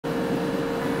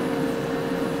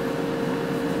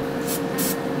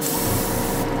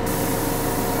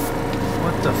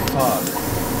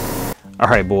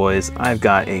Alright boys, I've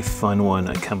got a fun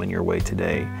one coming your way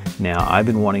today. Now, I've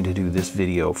been wanting to do this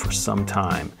video for some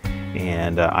time,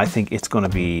 and I think it's going to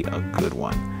be a good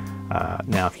one.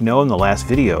 Now, if you know, in the last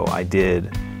video I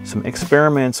did some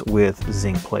experiments with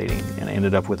zinc plating, and I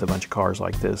ended up with a bunch of cars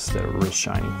like this that are real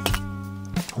shiny.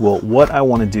 Well, what I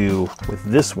want to do with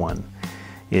this one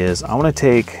is I want to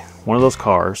take one of those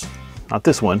cars, not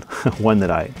this one, one that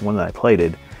I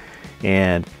plated,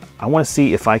 and I want to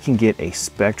see if I can get a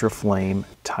Spectraflame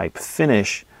type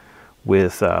finish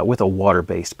with a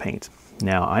water-based paint.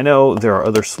 Now, I know there are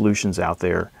other solutions out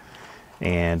there,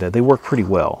 and they work pretty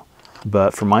well.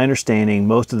 But from my understanding,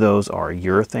 most of those are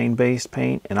urethane-based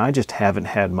paint, and I just haven't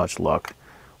had much luck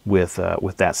with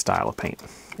that style of paint.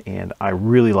 And I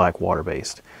really like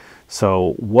water-based.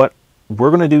 So what we're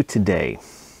going to do today,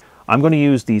 I'm going to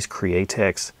use these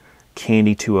Createx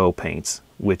Candy2o paints,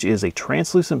 which is a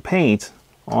translucent paint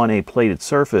on a plated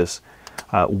surface.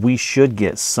 We should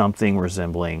get something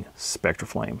resembling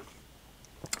Spectraflame.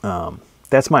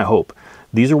 That's my hope.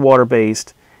 These are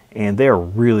water-based, and they are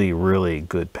really, really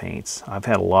good paints. I've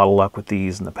had a lot of luck with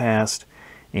these in the past,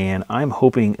 and I'm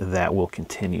hoping that will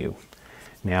continue.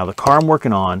 Now, the car I'm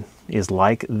working on is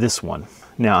like this one.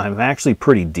 Now, I'm actually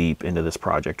pretty deep into this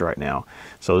project right now,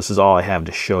 so this is all I have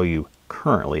to show you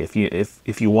currently.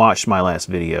 If you watched my last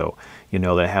video, you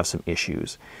know that I have some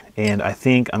issues, and I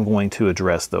think I'm going to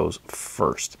address those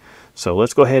first. So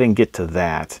let's go ahead and get to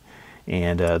that,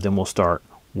 and then we'll start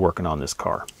working on this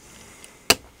car.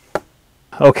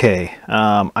 Okay,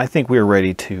 I think we're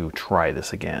ready to try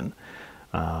this again.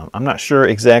 I'm not sure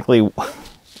exactly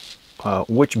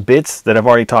which bits that I've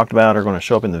already talked about are going to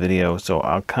show up in the video, so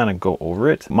I'll kind of go over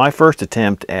it. My first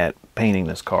attempt at painting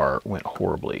this car went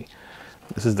horribly.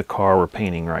 This is the car we're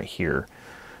painting right here,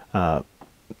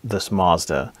 this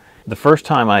Mazda. The first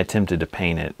time I attempted to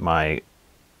paint it, my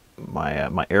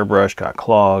airbrush got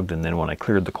clogged, and then when I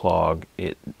cleared the clog,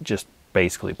 it just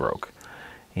basically broke.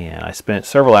 And I spent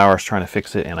several hours trying to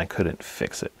fix it, and I couldn't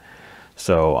fix it.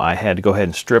 So I had to go ahead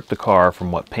and strip the car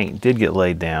from what paint did get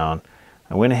laid down.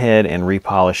 I went ahead and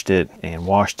repolished it and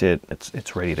washed it.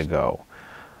 It's ready to go.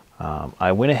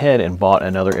 I went ahead and bought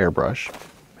another airbrush,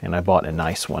 and I bought a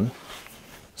nice one.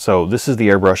 So this is the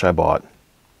airbrush I bought.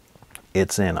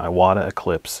 It's an Iwata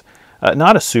Eclipse.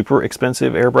 Not a super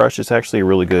expensive airbrush. It's actually a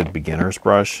really good beginner's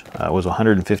brush. It was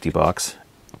 150 bucks.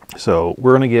 So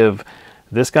we're going to give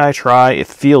this guy a try. It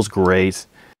feels great.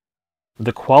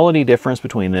 The quality difference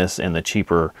between this and the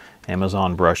cheaper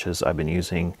Amazon brushes I've been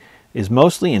using is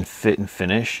mostly in fit and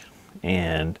finish,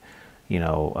 and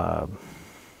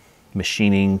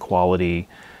machining quality,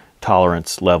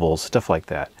 tolerance levels, stuff like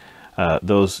that.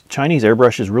 Those Chinese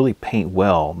airbrushes really paint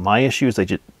well. My issue is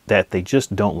that they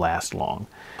just don't last long.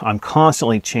 I'm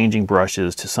constantly changing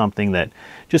brushes to something that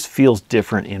just feels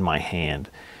different in my hand,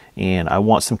 and I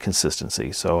want some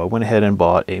consistency. So I went ahead and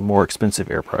bought a more expensive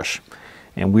airbrush,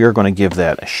 and we are going to give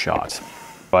that a shot.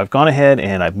 So I've gone ahead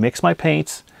and I've mixed my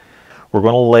paints. We're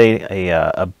going to lay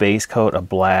a base coat of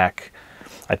black,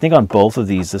 I think, on both of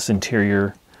these, this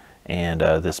interior and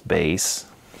this base.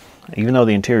 Even though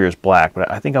the interior is black,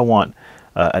 but I think I want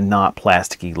a not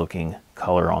plasticky looking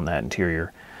color on that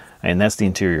interior. And that's the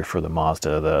interior for the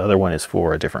Mazda. The other one is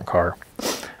for a different car.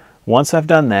 Once I've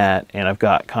done that, and I've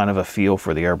got kind of a feel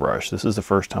for the airbrush, this is the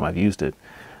first time I've used it,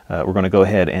 we're going to go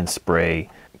ahead and spray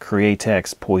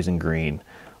Createx Poison Green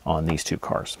on these two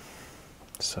cars.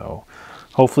 So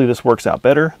hopefully this works out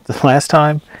better than last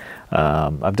time.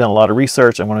 I've done a lot of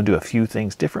research. I want to do a few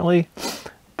things differently,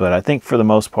 but I think for the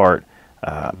most part,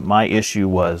 my issue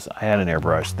was I had an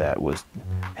airbrush that was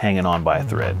hanging on by a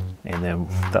thread, and then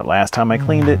the last time I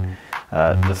cleaned it,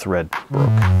 the thread broke.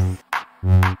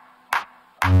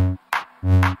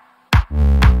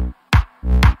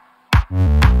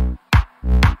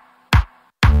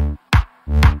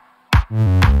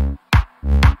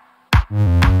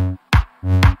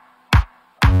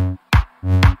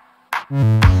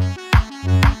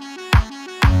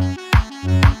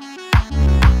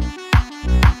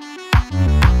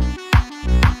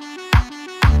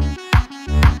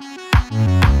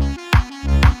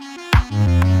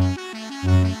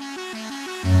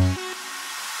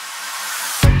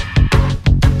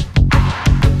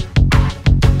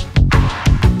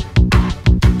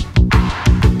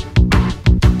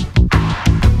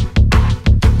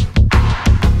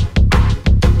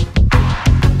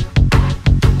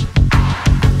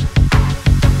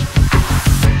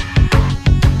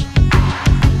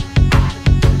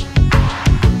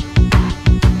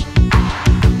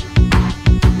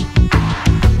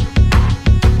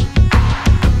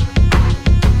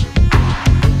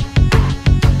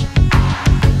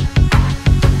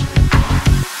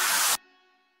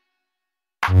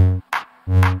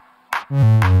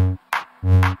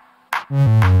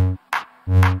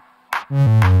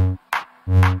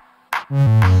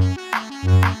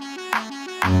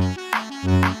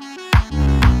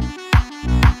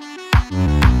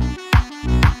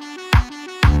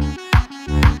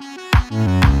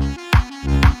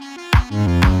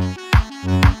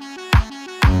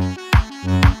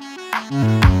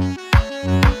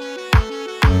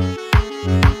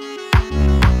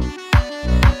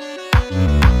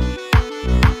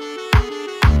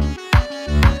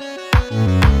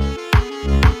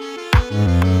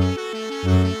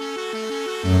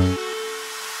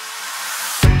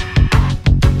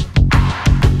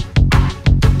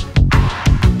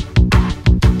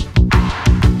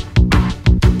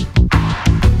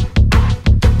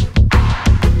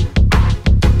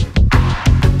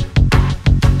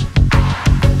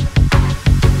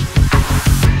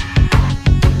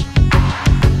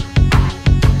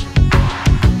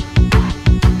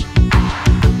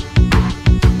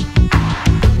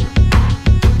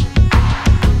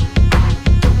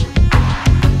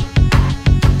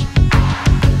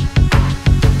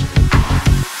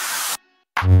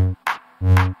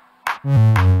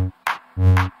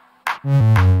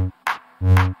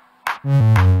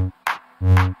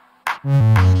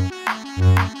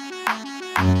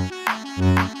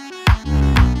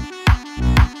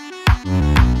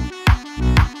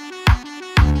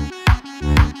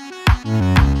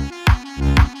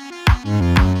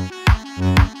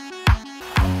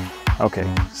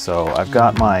 Okay, so I've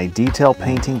got my detail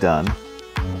painting done.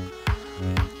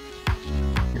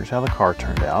 Here's how the car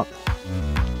turned out.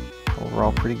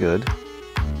 Overall pretty good.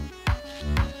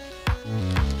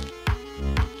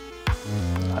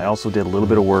 I also did a little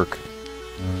bit of work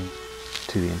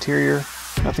to the interior.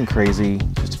 Nothing crazy,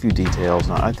 just a few details.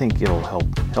 And I think it'll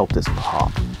help this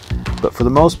pop. But for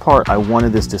the most part, I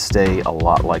wanted this to stay a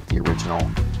lot like the original.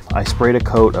 I sprayed a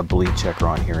coat of bleed checker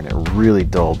on here and it really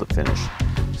dulled the finish.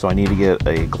 So I need to get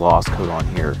a gloss coat on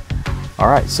here. All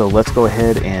right, so let's go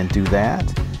ahead and do that.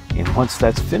 And once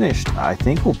that's finished, I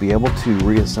think we'll be able to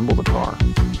reassemble the car.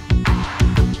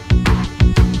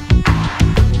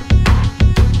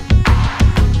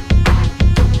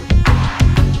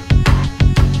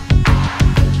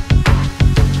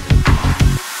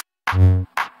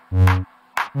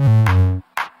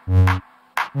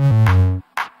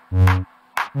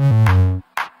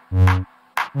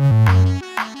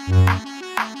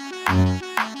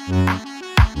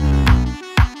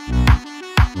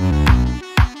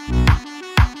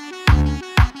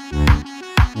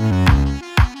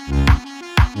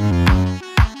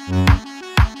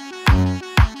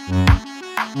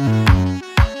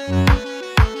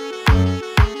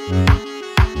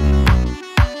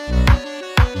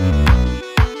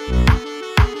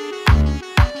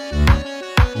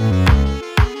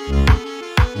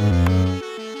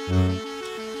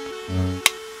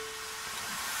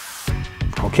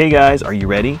 Okay guys, are you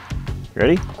ready?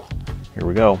 Ready? Here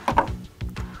we go.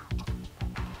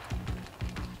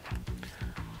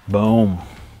 Boom.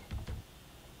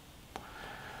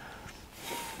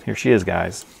 Here she is,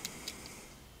 guys.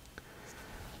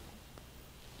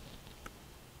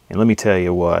 And let me tell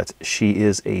you what, she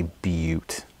is a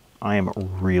beaut. I am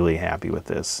really happy with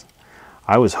this.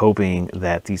 I was hoping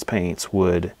that these paints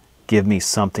would give me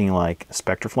something like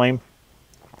Spectraflame.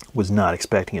 Was not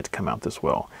expecting it to come out this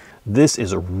well. This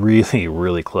is really,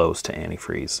 really close to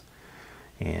antifreeze.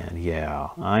 And yeah,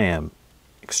 I am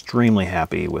extremely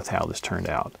happy with how this turned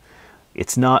out.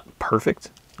 It's not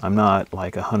perfect. I'm not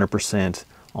like 100%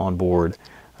 on board.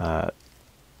 I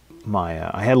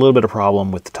had a little bit of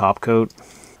problem with the top coat.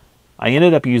 I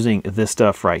ended up using this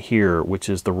stuff right here, which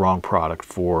is the wrong product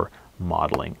for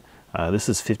modeling. This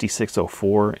is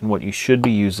 5604, and what you should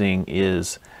be using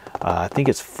is I think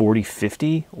it's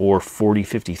 4050 or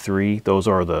 4053. Those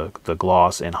are the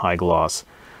gloss and high gloss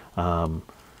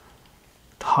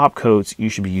top coats you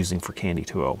should be using for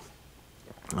Candy2o.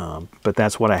 But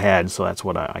that's what I had, so that's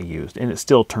what I used, and it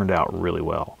still turned out really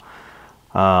well.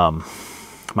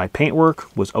 My paint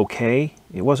work was okay.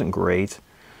 It wasn't great.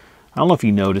 I don't know if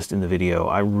you noticed in the video,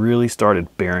 I really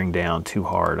started bearing down too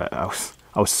hard. I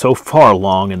was so far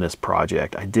along in this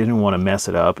project, I didn't want to mess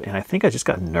it up, and I think I just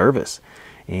got nervous.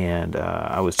 And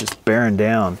I was just bearing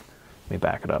down. Let me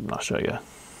back it up and I'll show you.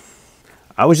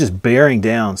 I was just bearing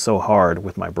down so hard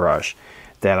with my brush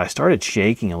that I started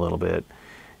shaking a little bit,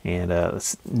 and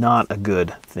it's not a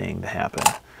good thing to happen.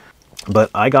 But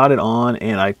I got it on,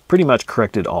 and I pretty much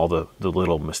corrected all the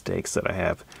little mistakes that I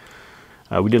have.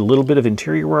 We did a little bit of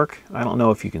interior work. I don't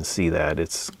know if you can see that.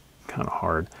 It's kind of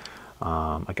hard.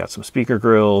 I got some speaker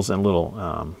grills and a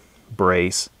little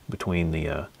brace between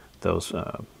those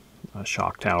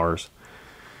shock towers.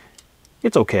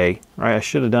 It's okay, right? I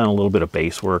should have done a little bit of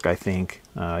base work, I think.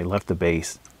 I left the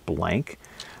base blank.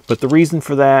 But the reason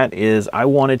for that is I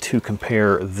wanted to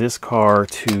compare this car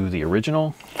to the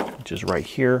original, which is right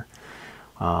here,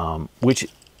 which,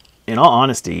 in all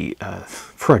honesty,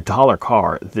 for a $1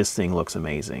 car, this thing looks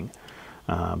amazing.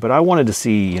 But I wanted to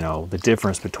see, you know, the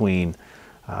difference between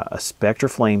a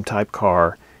Spectraflame type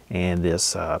car and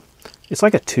this. It's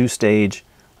like a two-stage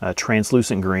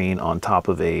translucent green on top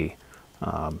of a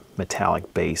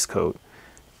metallic base coat.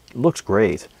 It looks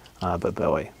great, but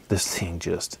boy, this thing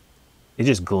just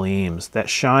gleams. That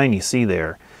shine you see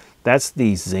there, that's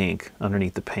the zinc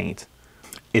underneath the paint.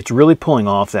 It's really pulling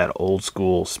off that old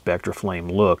school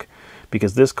Spectraflame look,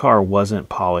 because this car wasn't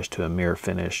polished to a mirror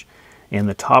finish, and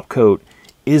the top coat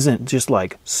isn't just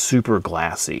like super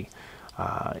glassy.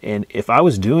 And if I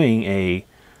was doing an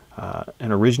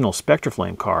original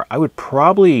Spectraflame car,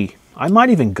 I might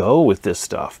even go with this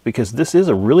stuff, because this is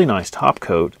a really nice top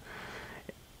coat,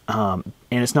 and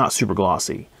it's not super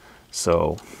glossy.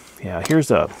 So yeah, here's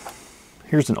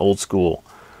an old school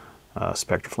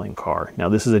Spectraflame car. Now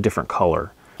this is a different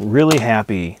color. Really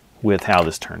happy with how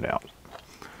this turned out.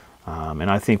 And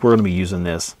I think we're going to be using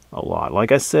this a lot.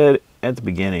 Like I said at the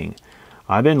beginning,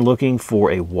 I've been looking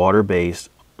for a water-based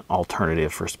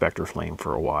alternative for Spectraflame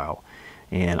for a while.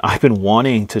 And I've been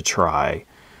wanting to try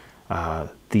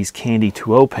these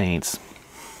Candy2o paints.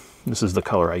 This is the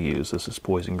color I use. This is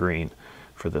Poison Green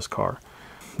for this car.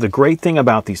 The great thing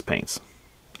about these paints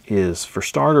is, for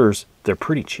starters, they're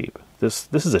pretty cheap. This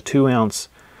is a 2-ounce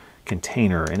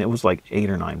container, and it was like $8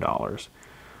 or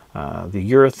 $9.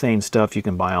 The urethane stuff you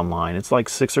can buy online, it's like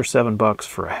 $6 or $7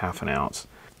 for a half an ounce.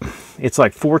 It's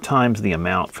like 4 times the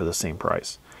amount for the same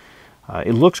price.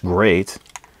 It looks great,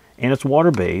 and it's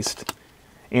water-based.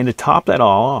 And to top that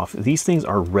all off, these things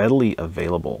are readily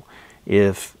available.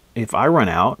 If I run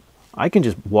out, I can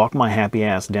just walk my happy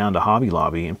ass down to Hobby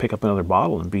Lobby and pick up another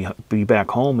bottle and be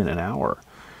back home in an hour.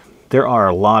 There are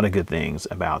a lot of good things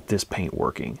about this paint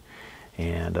working,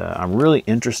 and I'm really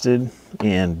interested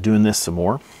in doing this some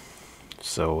more.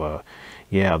 So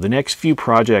yeah, the next few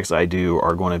projects I do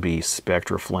are going to be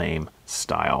Spectraflame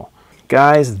style.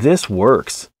 Guys, this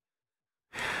works.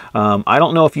 I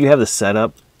don't know if you have the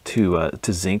setup to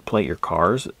zinc plate your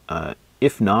cars.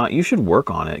 If not, you should work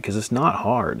on it, because it's not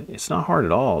hard. It's not hard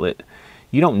at all.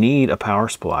 You don't need a power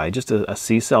supply. Just a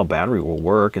C-cell battery will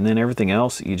work, and then everything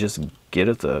else you just get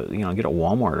at get at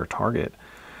Walmart or Target.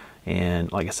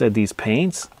 And like I said, these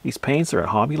paints are at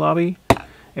Hobby Lobby.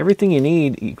 Everything you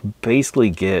need, you can basically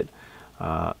get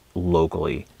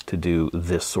locally to do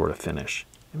this sort of finish.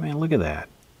 And man, look at that.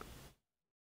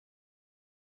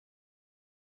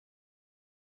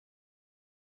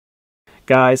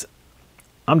 Guys,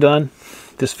 I'm done.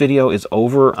 This video is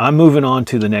over. I'm moving on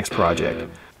to the next project.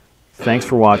 Thanks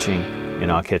for watching,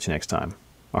 and I'll catch you next time.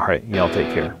 All right, y'all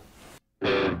take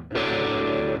care.